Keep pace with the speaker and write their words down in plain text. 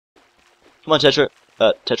Come on, Tetra.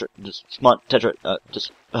 Tetra, just, come on, Tetra,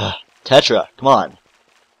 Tetra, come on.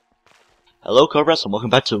 Hello, Cobras, and welcome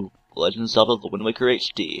back to Legend of Zelda: The Wind Waker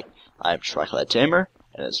HD. I am TryclydeTamer,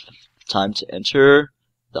 and it's time to enter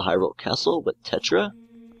the Hyrule Castle with Tetra,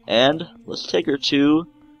 and let's take her to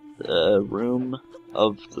the room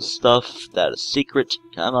of the stuff that is secret.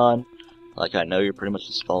 Come on. Like, I know you're pretty much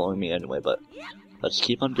just following me anyway, but let's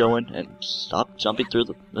keep on going and stop jumping through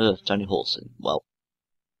the tiny holes. And, well,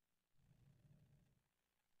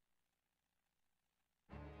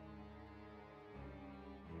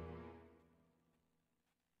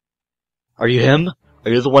 are you him?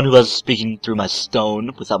 Are you the one who was speaking through my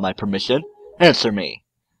stone without my permission? Answer me!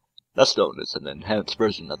 That stone is an enhanced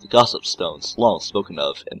version of the gossip stones long spoken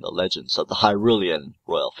of in the legends of the Hyrulean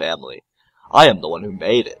royal family. I am the one who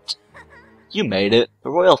made it. You made it? The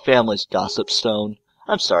royal family's gossip stone?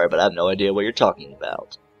 I'm sorry, but I have no idea what you're talking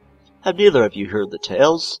about. Have neither of you heard the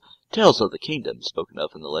tales? Tales of the kingdom spoken of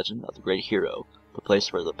in the legend of the great hero, the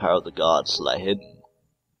place where the power of the gods lie hidden.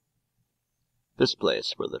 This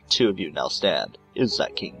place, where the two of you now stand, is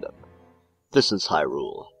that kingdom. This is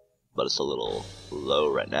Hyrule, but it's a little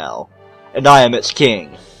low right now. And I am its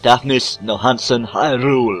king, Daphnis Nohansen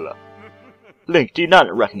Hyrule. Link, do you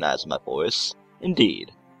not recognize my voice?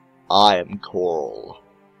 Indeed, I am Coral.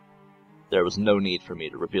 There was no need for me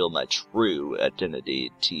to reveal my true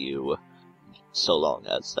identity to you, so long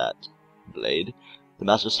as that blade, the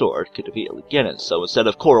Master Sword, could defeat Ganon, so instead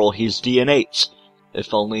of Coral, he's D&H.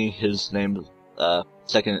 If only his name,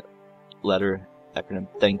 second letter acronym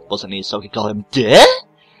thing wasn't he, so I could call him D?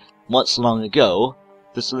 Once long ago,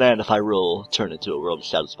 this land of Hyrule turned into a world of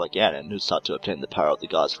shadows by Ganon, who sought to obtain the power of the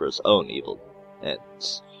gods for his own evil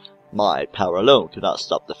ends. My power alone could not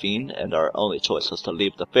stop the fiend, and our only choice was to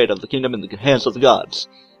leave the fate of the kingdom in the hands of the gods.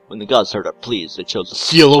 When the gods heard our pleas, they chose to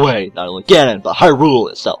seal away not only Ganon, but Hyrule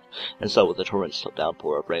itself, and so with a torrential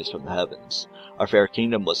downpour of rains from the heavens, our fair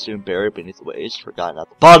kingdom was soon buried beneath the waves, forgotten at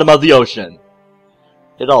the bottom of the ocean.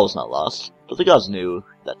 It all was not lost, but the gods knew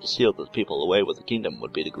that to seal the people away with the kingdom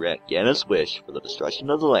would be to grant Ganon's wish for the destruction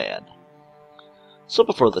of the land. So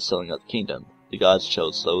before the sealing of the kingdom, the gods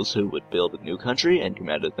chose those who would build a new country and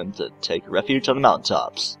commanded them to take refuge on the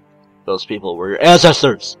mountaintops. Those people were your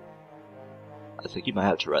ancestors! I think he might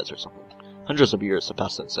have Tourette's or something. Hundreds of years have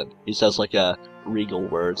passed since then. He says like regal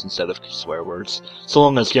words instead of swear words. So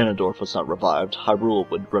long as Ganondorf was not revived, Hyrule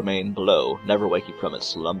would remain below, never waking from its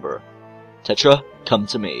slumber. Tetra, come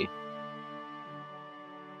to me.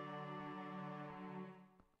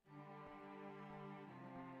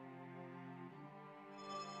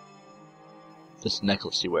 This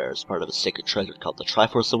necklace you wear is part of a sacred treasure called the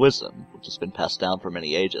Triforce of Wisdom, which has been passed down for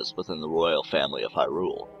many ages within the royal family of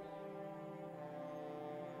Hyrule.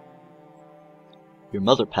 Your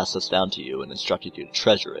mother passed this down to you and instructed you to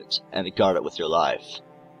treasure it, and to guard it with your life.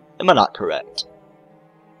 Am I not correct?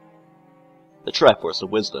 The Triforce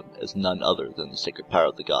of Wisdom is none other than the sacred power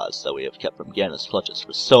of the gods that we have kept from Ganon's clutches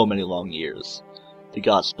for so many long years. The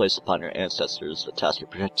gods placed upon your ancestors the task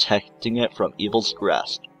of protecting it from evil's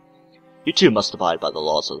grasp. You too must abide by the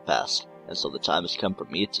laws of the past, and so the time has come for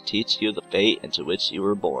me to teach you the fate into which you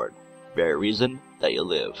were born, the very reason that you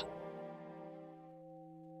live.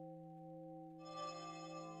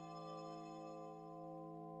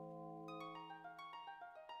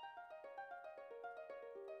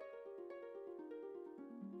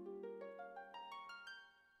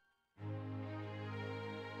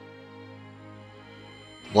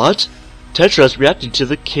 What? Tetra is reacting to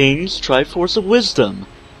the King's Triforce of Wisdom!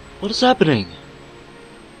 What is happening?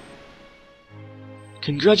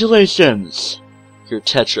 Congratulations! Your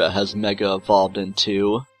Tetra has mega evolved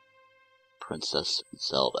into Princess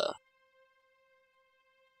Zelda.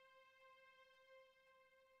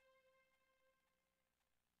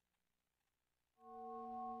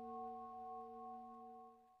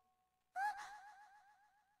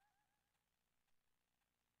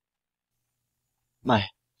 My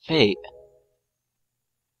fate.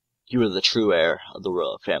 You are the true heir of the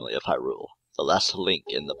royal family of Hyrule, the last link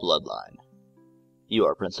in the bloodline. You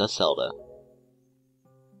are Princess Zelda.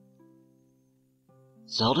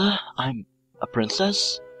 Zelda? I'm a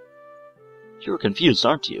princess? You are confused,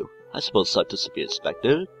 aren't you? I suppose such is to be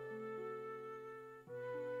expected.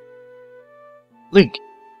 Link,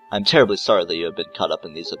 I'm terribly sorry that you have been caught up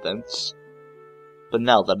in these events. But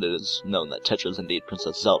now that it is known that Tetra is indeed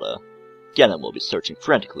Princess Zelda, Ganon will be searching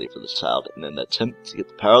frantically for this child in an attempt to get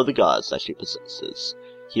the power of the gods that she possesses.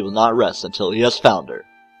 He will not rest until he has found her.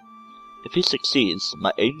 If he succeeds,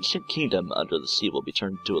 my ancient kingdom under the sea will be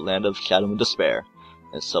turned into a land of shadow and despair,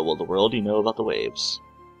 and so will the world you know about the waves.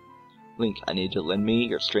 Link, I need you to lend me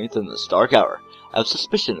your strength in this dark hour. I have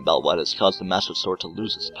suspicion about what has caused the Master Sword to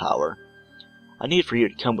lose its power. I need for you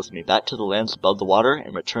to come with me back to the lands above the water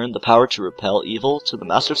and return the power to repel evil to the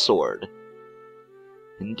Master Sword.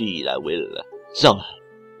 Indeed, I will. Zelda!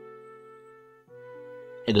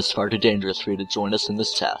 It is far too dangerous for you to join us in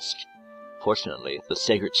this task. Fortunately, the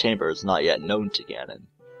sacred chamber is not yet known to Ganon.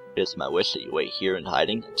 It is my wish that you wait here in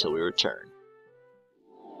hiding until we return.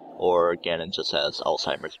 Or Ganon just has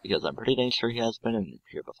Alzheimer's, because I'm pretty dang sure he has been in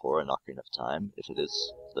here before in Ocarina of Time, if it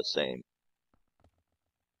is the same.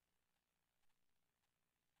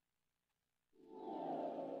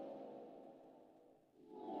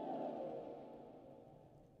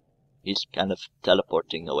 He's kind of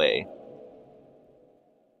teleporting away.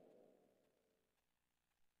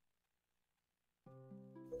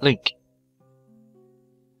 Link!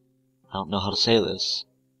 I don't know how to say this.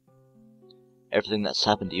 Everything that's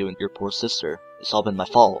happened to you and your poor sister, it's all been my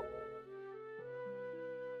fault.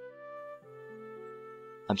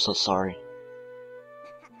 I'm so sorry.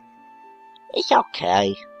 It's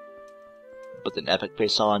okay. Put an epic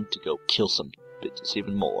face on to go kill some bitches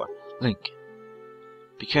even more. Link,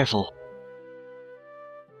 be careful.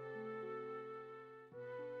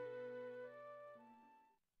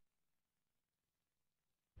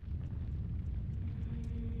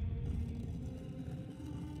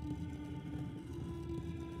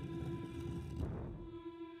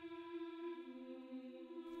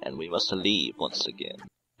 And we must leave once again,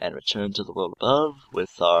 and return to the world above with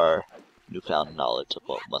our newfound knowledge of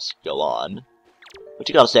what must go on. What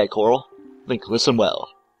you gotta say, Coral? Link, listen well.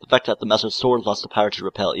 The fact that the Master Sword lost the power to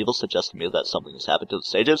repel evil suggests to me that something has happened to the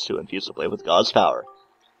sages who infused the blade with God's power.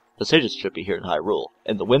 The sages should be here in Hyrule,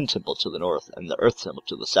 in the Wind Temple to the north, and the Earth Temple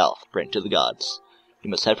to the south, praying to the gods. You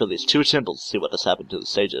must head for these two temples to see what has happened to the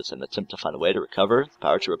sages, and attempt to find a way to recover the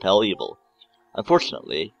power to repel evil.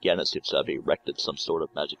 Unfortunately, Ganon seems to have erected some sort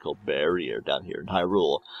of magical barrier down here in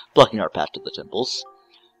Hyrule, blocking our path to the temples.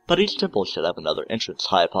 But each temple should have another entrance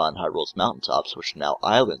high upon Hyrule's mountaintops, which are now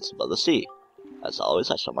islands above the sea. As always,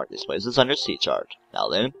 I shall mark these places on your sea chart. Now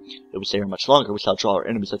then, if we stay here much longer, we shall draw our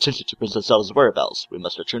enemy's attention to Princess Zelda's whereabouts. We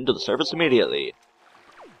must return to the surface immediately.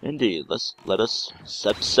 Indeed, let us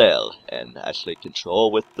set sail, and actually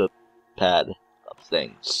control with the pad of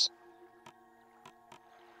things.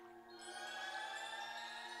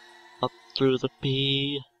 Up through the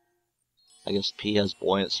P. I guess P has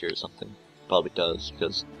buoyancy or something. Probably does,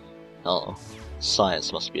 because, I don't know,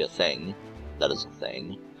 science must be a thing. That is a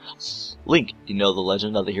thing. Link, do you know the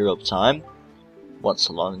legend of the Hero of Time? Once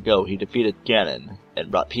long ago, he defeated Ganon, and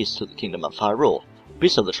brought peace to the kingdom of Hyrule. The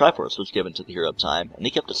piece of the Triforce was given to the Hero of Time, and he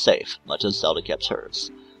kept it safe, much as Zelda kept hers.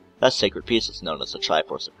 That sacred piece is known as the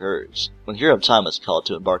Triforce of Courage. When the Hero of Time was called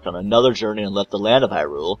to embark on another journey and left the land of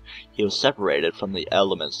Hyrule, he was separated from the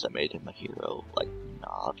elements that made him a hero, like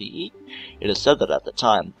Navi. It is said that at the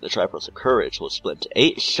time, the Triforce of Courage was split into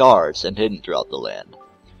 8 shards and hidden throughout the land.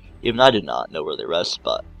 Even I do not know where they rest,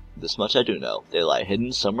 but this much I do know. They lie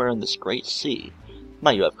hidden somewhere in this great sea.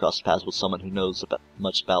 Might you have crossed paths with someone who knows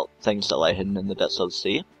much about things that lie hidden in the depths of the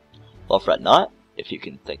sea? Well, fret not, if you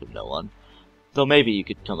can think of no one. Though maybe you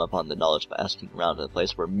could come upon the knowledge by asking around in a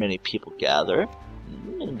place where many people gather.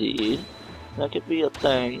 Indeed. That could be a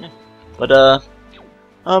thing. But,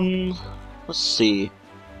 let's see.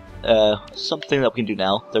 Something that we can do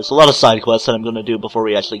now. There's a lot of side quests that I'm gonna do before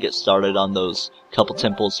we actually get started on those couple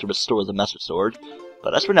temples to restore the Master Sword.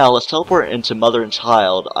 But as for now, let's teleport into Mother and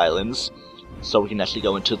Child Islands, so we can actually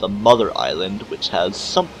go into the Mother Island, which has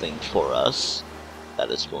something for us that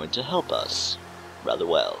is going to help us rather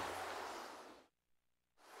well.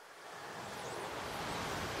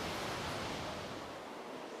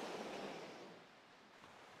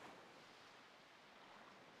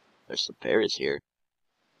 There's some fairies here.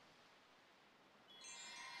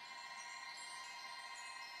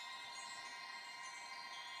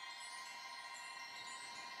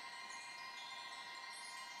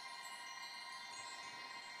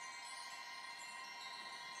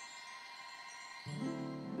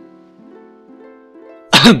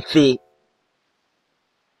 Feet.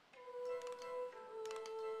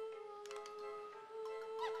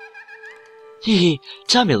 Hee,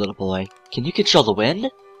 tell me, little boy, can you control the wind?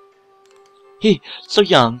 So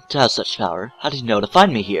young to have such power, how did you know to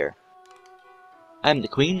find me here? I am the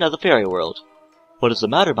queen of the fairy world. What is the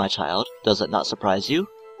matter, my child? Does it not surprise you,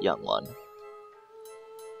 young one?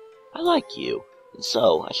 I like you, and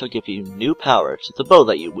so I shall give you new power to the bow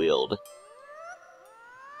that you wield.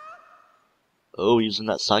 Oh, using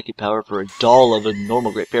that psychic power for a doll of a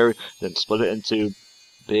normal great fairy, then split it into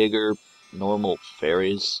bigger, normal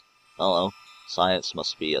fairies. I don't know. Science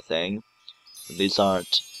must be a thing. And these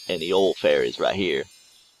aren't any old fairies right here.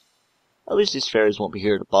 At least these fairies won't be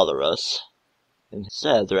here to bother us.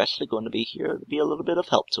 Instead, they're actually going to be here to be a little bit of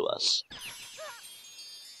help to us.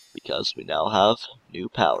 Because we now have new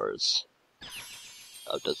powers.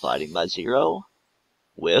 Of dividing by 0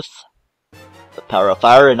 with the power of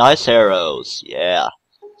fire and ice arrows. Yeah.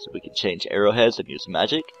 So we can change arrowheads and use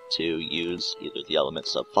magic to use either the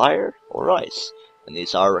elements of fire or ice. And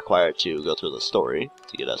these are required to go through the story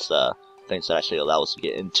to get us things that actually allow us to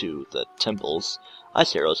get into the temples.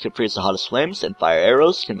 Ice arrows can freeze the hottest flames, and fire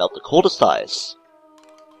arrows can melt the coldest ice.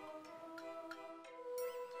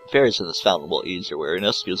 Fairies in this fountain will ease your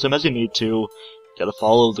weariness. Use them as you need to. Gotta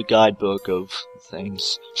follow the guidebook of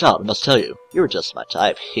things. Child, I must tell you, you're just my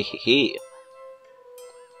type. Hehehe.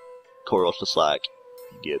 Coral's just like,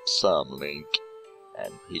 get some, Link.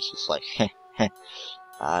 And he's just like, heh, heh.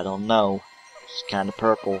 I don't know. It's kinda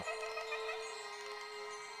purple.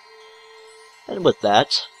 And with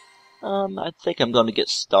that, I think I'm gonna get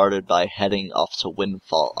started by heading off to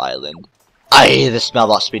Windfall Island. Aye, this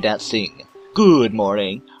mailbox be dancing. Good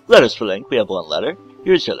morning. Letters for Link. We have one letter.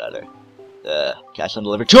 Here's your letter. Cash on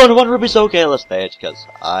delivery. 201 rupees. Okay, let's pay it because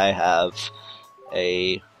I have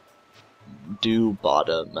a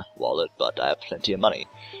bottom wallet, but I have plenty of money.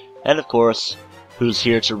 And of course, who's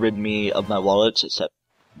here to rid me of my wallet except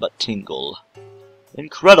but Tingle?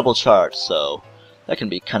 Incredible chart, so that can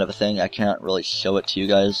be kind of a thing. I can't really show it to you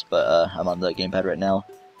guys, but I'm on the gamepad right now,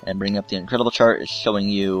 and bringing up the incredible chart is showing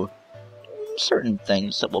you certain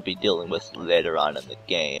things that we'll be dealing with later on in the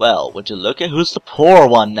game. Well, would you look at who's the poor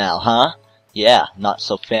one now, huh? Yeah, not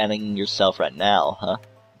so fanning yourself right now, huh?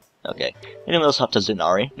 Okay. Anyone else talk to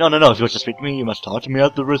Zenari? No, if you wish to speak to me, you must talk to me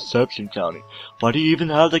at the reception counter. Why do you even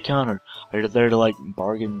have the counter? Are you there to, like,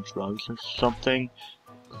 bargain drugs or something?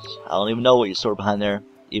 I don't even know what you store behind there,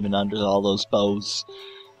 even under all those bows.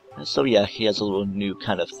 So yeah, he has a little new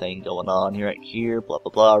kind of thing going on here, right here, blah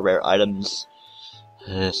blah blah, rare items.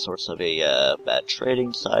 Source of a bad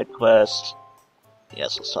trading side quest.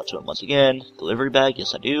 Yes, let's talk to him once again. Delivery bag,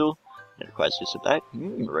 yes I do. It requires use of bag.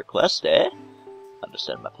 Request, eh?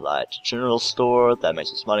 Understand my polite general store. That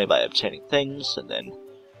makes us money by obtaining things, and then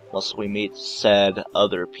once we meet said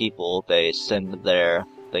other people, they send their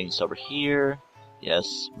things over here.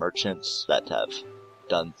 Yes, merchants that have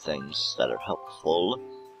done things that are helpful.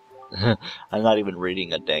 I'm not even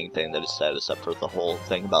reading a dang thing that is said except for the whole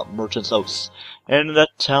thing about merchants' oats. And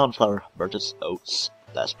that town flower, merchants' oats.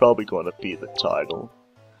 That's probably going to be the title.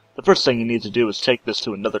 The first thing you need to do is take this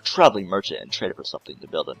to another traveling merchant and trade it for something to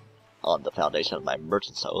build on the foundation of my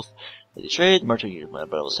merchant's oath. As you trade, the merchant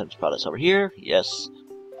will send his products over here. Yes.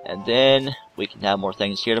 And then we can have more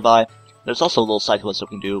things here to buy. There's also a little side quest we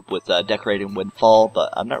can do with decorating Windfall,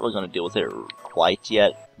 but I'm not really going to deal with it quite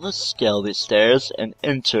yet. Let's scale these stairs and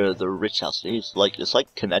enter the rich house. It's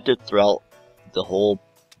like connected throughout the whole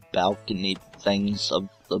balcony things of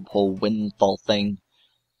the whole Windfall thing.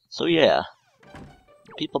 So yeah,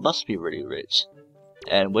 people must be really rich.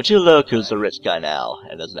 And would you look who's the rich guy now,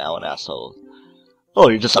 and is now an asshole. Oh,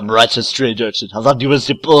 you're just some wretched street urchin. I thought you was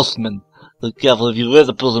the postman. Look careful if you were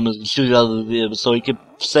the postman, and shoot you out of the so he can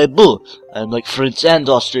say boo. I'm like French and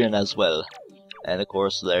Austrian as well. And of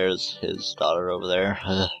course, there's his daughter over there.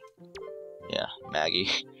 Yeah, Maggie.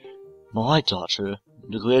 My daughter,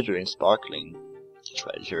 the glittering, sparkling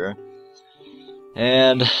treasure.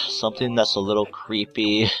 And something that's a little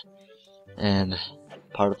creepy, and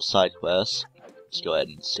part of the side quest. Let's go ahead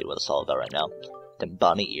and see what it's all about right now. Them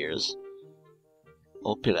bunny ears.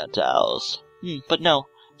 Opulent house. But no,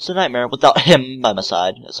 it's a nightmare without him by my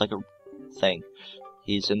side. It's like a thing.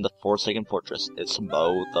 He's in the Forsaken Fortress. It's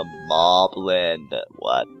Mo the Moblin.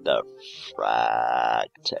 What the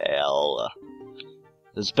fractal?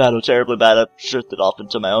 This battle terribly bad. I've drifted off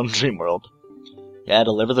into my own dream world. Yeah,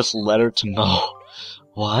 deliver this letter to Mo.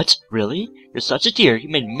 What? Really? You're such a dear. You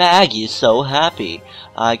made Maggie so happy.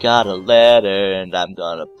 I got a letter, and I'm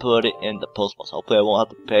gonna put it in the postbox. Hopefully I won't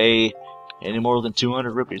have to pay any more than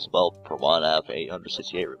 200 rupees. Well, for one, I have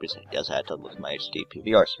 868 rupees. I guess I had to look at my HD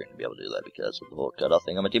PVR screen to be able to do that because of the whole cutoff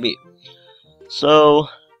thing on my TV. So,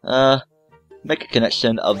 make a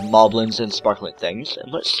connection of moblins and sparkling things,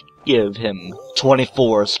 and let's give him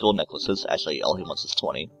 24 skull necklaces. Actually, all he wants is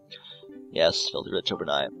 20. Yes, filthy rich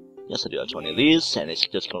overnight. Yes, I do have 20 of these, and he's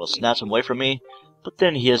just going to snatch them away from me. But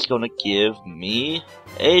then he is going to give me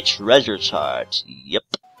a treasure chart. Yep.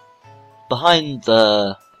 Behind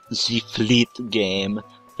the fleet game,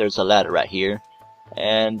 there's a ladder right here.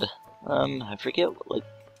 And, I forget,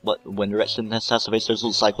 what wind direction has to face. There's a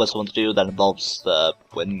little side quest I want to do that involves the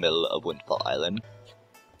windmill of Windfall Island.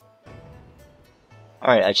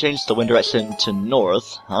 Alright, I changed the wind direction to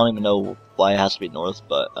north. I don't even know why it has to be north,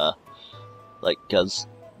 but, cause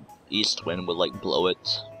east wind would like blow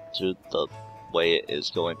it to the way it is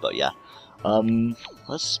going, but yeah.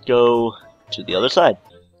 Let's go to the other side.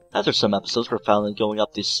 After some episodes, we're finally going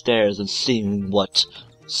up these stairs and seeing what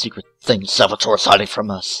secret thing Salvatore's hiding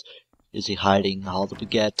from us. Is he hiding all the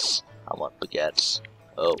baguettes? I want baguettes.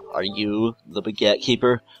 Oh, are you the baguette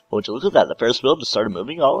keeper? Well, would you look at that? The Ferris wheel just started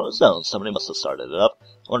moving all on its own. Somebody must have started it up.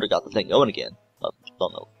 I wonder got the thing going again. Well,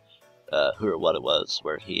 don't know who or what it was,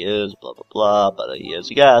 where he is, blah blah blah, but he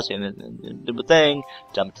is a gas and do the thing.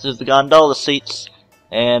 Jump to the gondola seats,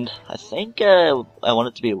 and I think I want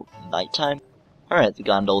it to be nighttime. Alright, the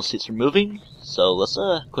gondola seats are moving, so let's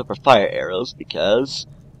equip our fire arrows, because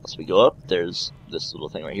as we go up, there's this little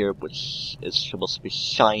thing right here, which is supposed to be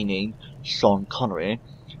shining Sean Connery,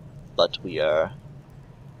 but we are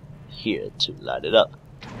here to light it up.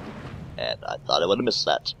 And I thought I would have missed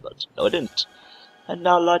that, but no I didn't. And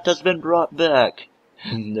now light has been brought back.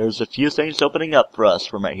 And there's a few things opening up for us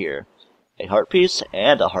from right here. A heart piece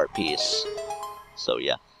and a heart piece. So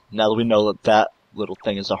yeah, now that we know that that little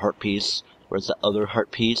thing is a heart piece, where's the other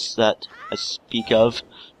heart piece that I speak of?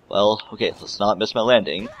 Well, okay, let's not miss my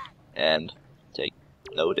landing, and take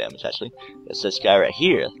no damage actually. It's this guy right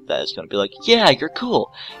here that is gonna be like, yeah, you're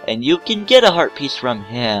cool, and you can get a heart piece from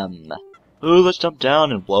him. Ooh, let's jump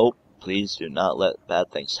down and whoa, please do not let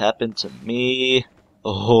bad things happen to me.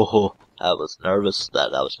 Oh, I was nervous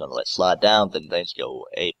that I was gonna let slide down, then things go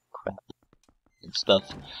ape crap and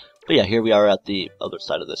stuff. But yeah, here we are at the other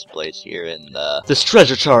side of this place here, and this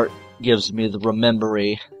treasure chart gives me the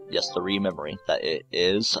rememory, yes, the rememory, that it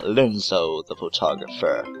is Linzo, the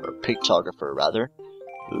photographer, or pictographer rather.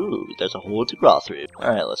 Ooh, there's a hole to crawl through.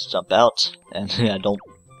 Alright, let's jump out, and yeah, don't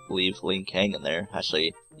leave Link hanging there.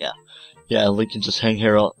 Actually, yeah, Link can just hang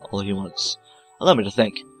here all he wants. Allow me to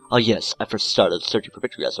think. Oh yes, I first started searching for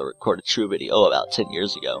pictures as a recorded true video about 10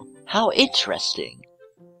 years ago. How interesting!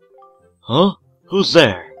 Huh? Who's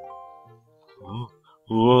there?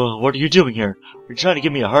 What are you doing here? Are you trying to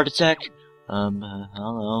give me a heart attack? I don't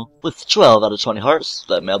know. With 12 out of 20 hearts,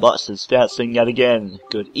 the mailbox is dancing yet again.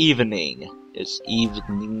 Good evening. It's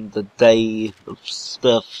evening, the day of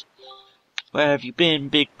stuff. Where have you been,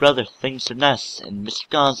 big brother? Things are nice, and Mr.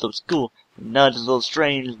 Gonzo's cool. And Nudge is a little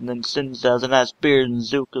strange, and then Sins has a nice beard, and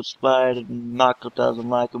Zuko's quiet, and Marco doesn't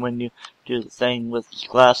like it when you do the thing with his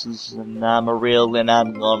glasses, and I'm a real, and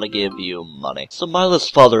I'm gonna give you money. So Mila's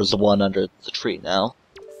father is the one under the tree now,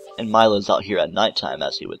 and Mila's out here at nighttime,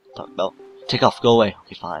 as he would talk about. Take off, go away.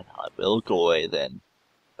 Okay, fine, I will go away then.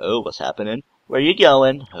 Oh, what's happening? Where are you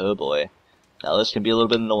going? Oh boy. Now this can be a little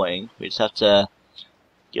bit annoying. We just have to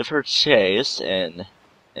give her a chase and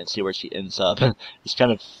see where she ends up. It's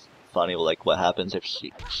kind of funny, like what happens if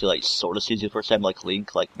she like sort of sees you the first time, like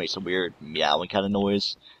Link like makes a weird meowing kind of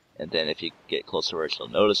noise, and then if you get close to her, she'll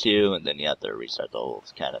notice you, and then you have to restart the whole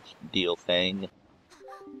kind of deal thing.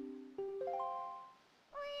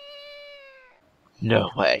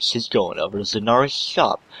 No way, she's going over to Zenari's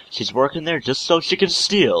shop. She's working there just so she can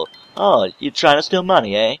steal. Oh, you trying to steal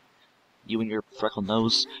money, eh? You and your freckle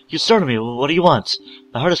nose. You startled me. What do you want?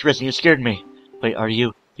 My heart is racing. You scared me. Wait, are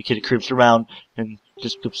you the kid who creeps around and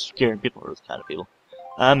just keeps scaring people, or those kind of people?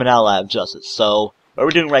 I'm an ally of justice. So what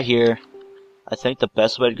we're doing right here, I think the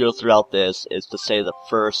best way to go throughout this is to say the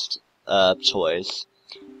first choice.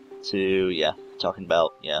 To talking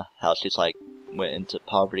about how she's like went into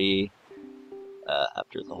poverty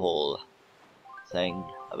after the whole thing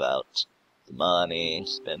about the money,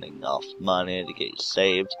 spending off money to get you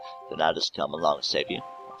saved, then I just come along and save you.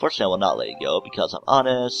 Unfortunately, I will not let you go because I'm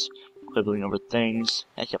honest, quibbling over things.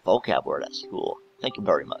 That's a vocab word at school. Thank you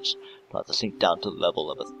very much. Don't have to sink down to the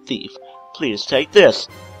level of a thief. Please take this,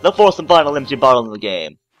 the fourth and final empty bottle in the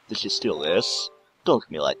game. Did you steal this? Don't look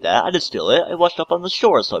at me like that. I didn't steal it. It washed up on the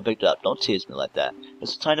shore, so I picked it up. Don't tease me like that.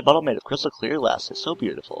 It's a tiny bottle made of crystal clear glass. It's so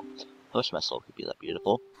beautiful. I wish my soul could be that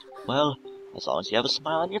beautiful. Well, as long as you have a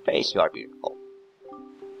smile on your face, you are beautiful.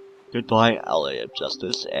 Goodbye, ally of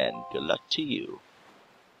justice, and good luck to you.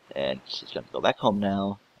 And she's gonna go back home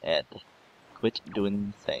now, and quit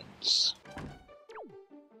doing things.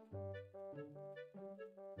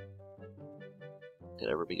 Could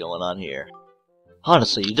ever be going on here?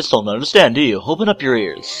 Honestly, you just don't understand, do you? Open up your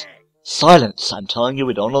ears. Silence! I'm telling you,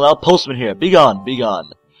 we don't allow postmen here. Be gone, be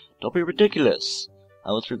gone. Don't be ridiculous.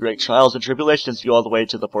 I went through great trials and tribulations to go all the way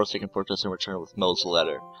to the Forsaken Fortress and return with Mo's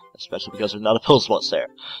letter. Especially because there's not a post once there.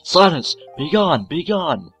 Silence! Be gone! Be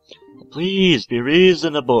gone! Please, be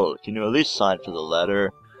reasonable. Can you at least sign for the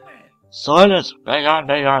letter? Silence! Be gone!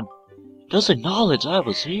 Be gone! Just acknowledge I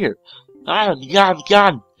was here. I'm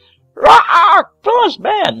gone! Rah! Foolish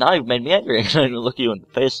man! Now you've made me angry. I can't even look you in the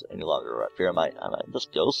face any longer. I fear I might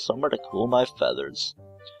just go somewhere to cool my feathers.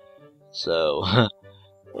 So,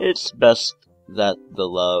 it's best that the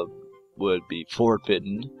love would be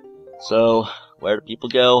forbidden. So, where do people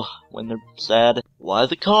go when they're sad? Why,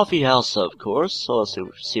 the coffee house, of course. So let's see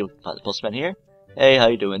if we can find the postman here. Hey, how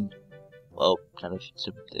you doing? Well, kind of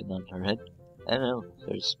zipped in on her head. I don't know,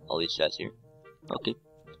 there's all these guys here. Okay,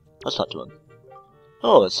 let's talk to him.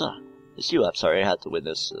 Oh, it's you. I'm sorry I had to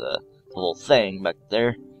witness the whole thing back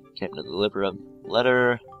there. Came to deliver a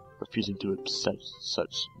letter, refusing to accept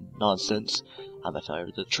such nonsense. I'm a failure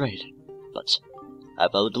of the trade, but I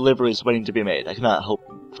have other deliveries waiting to be made. I cannot hope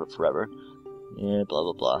for forever. Yeah, blah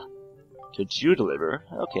blah blah. Could you deliver?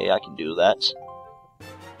 Okay, I can do that.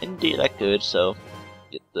 Indeed, I could. So,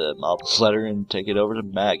 get the marvelous letter and take it over to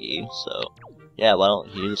Maggie. So, yeah, why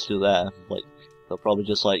don't you just do that? Like, they'll probably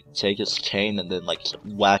just like take his chain and then like just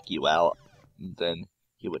whack you out, and then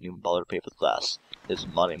he wouldn't even bother to pay for the glass. His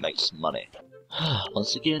money makes money.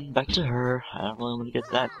 Once again, back to her. I don't really want to get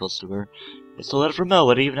that close to her. It's a letter from Mo.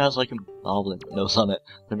 It even has like a goblin nose on it.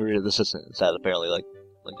 Let me read this. It's that apparently like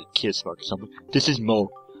a kiss mark or something. This is Mo.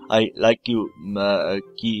 I like you,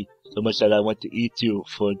 Maggie, so much that I want to eat you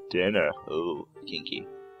for dinner. Oh, kinky.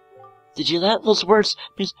 Did you let those words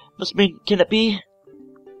must mean, can it be?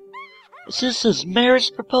 Is this his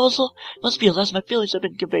marriage proposal? Must be, unless my feelings have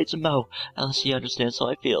been conveyed to Mo. Unless he understands how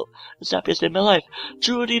I feel. It's the happiest day of my life.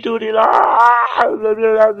 Trudy doody la! With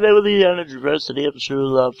the anniversary of true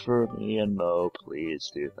love for me and Mo.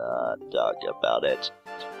 Please do not talk about it.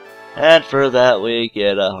 And for that we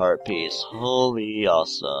get a heart piece. Holy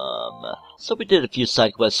awesome. So we did a few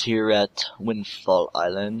side quests here at Windfall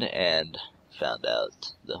Island and found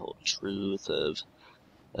out the whole truth of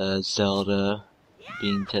Zelda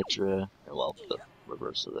being Tetra, well, the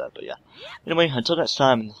reverse of that, but yeah. Anyway, until next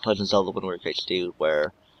time, Legend of Zelda Wind Waker HD,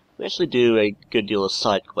 where we actually do a good deal of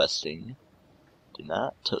side questing. Do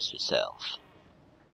not toast yourself.